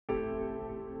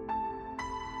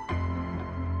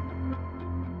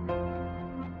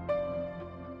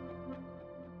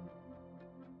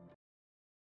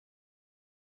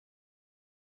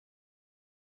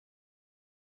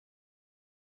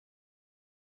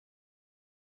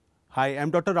Hi,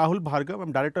 I'm Dr. Rahul Bhargava.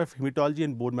 I'm Director of Haematology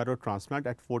and Bone Marrow Transplant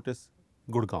at Fortis,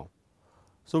 Gurgaon.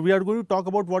 So we are going to talk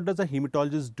about what does a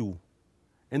hematologist do.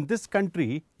 In this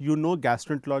country, you know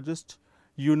gastroenterologist,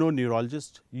 you know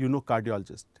neurologist, you know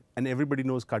cardiologist, and everybody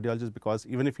knows cardiologist because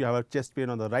even if you have a chest pain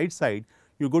on the right side,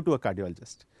 you go to a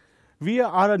cardiologist. We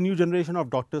are a new generation of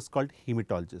doctors called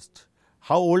hematologists.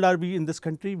 How old are we in this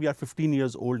country? We are 15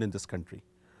 years old in this country.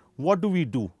 What do?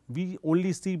 We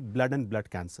only see blood and blood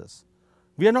cancers.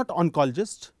 We are not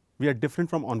oncologists, we are different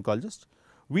from oncologists.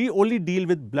 We only deal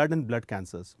with blood and blood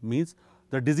cancers, means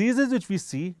the diseases which we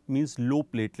see means low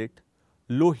platelet,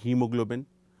 low hemoglobin,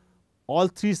 all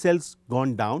three cells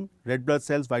gone down, red blood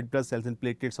cells, white blood cells and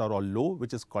platelets are all low,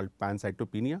 which is called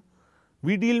pancytopenia.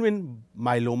 We deal in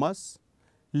myelomas,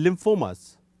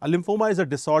 lymphomas. A lymphoma is a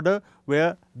disorder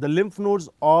where the lymph nodes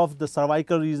of the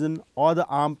cervical region or the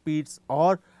armpits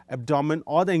or abdomen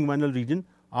or the inguinal region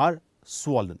are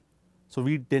swollen. So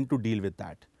we tend to deal with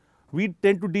that. We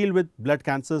tend to deal with blood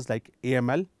cancers like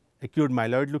AML, acute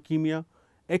myeloid leukemia,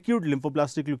 acute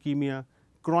lymphoblastic leukemia,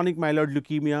 chronic myeloid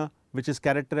leukemia, which is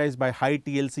characterized by high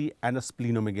TLC and a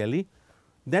splenomegaly,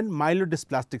 then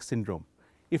myelodysplastic syndrome.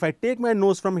 If I take my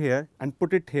nose from here and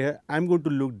put it here, I am going to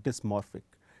look dysmorphic.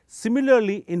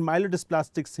 Similarly, in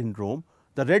myelodysplastic syndrome,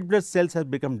 the red blood cells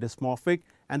have become dysmorphic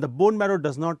and the bone marrow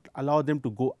does not allow them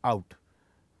to go out,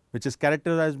 which is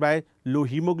characterized by low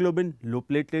hemoglobin, low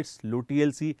platelets, low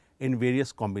TLC in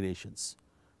various combinations.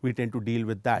 We tend to deal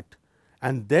with that.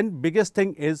 And then biggest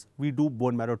thing is we do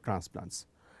bone marrow transplants.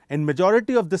 In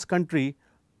majority of this country,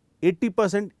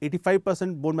 80%,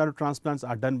 85% bone marrow transplants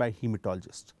are done by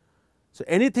hematologists. So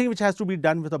anything which has to be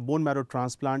done with a bone marrow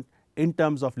transplant in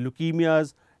terms of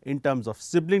leukemias, in terms of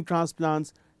sibling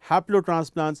transplants,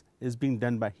 haplotransplants is being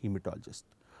done by hematologists.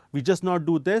 We just not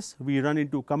do this, we run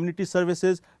into community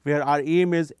services where our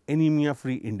aim is anemia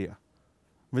free India.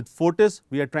 With Fortis,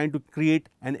 we are trying to create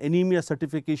an anemia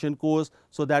certification course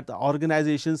so that the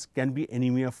organizations can be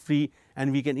anemia free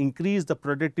and we can increase the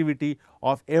productivity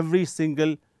of every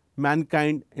single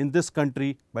mankind in this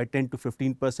country by 10 to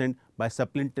 15% by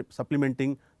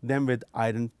supplementing them with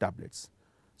iron tablets.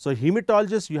 So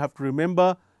hematologists, you have to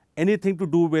remember anything to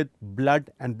do with blood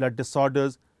and blood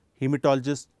disorders,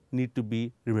 hematologists need to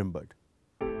be remembered.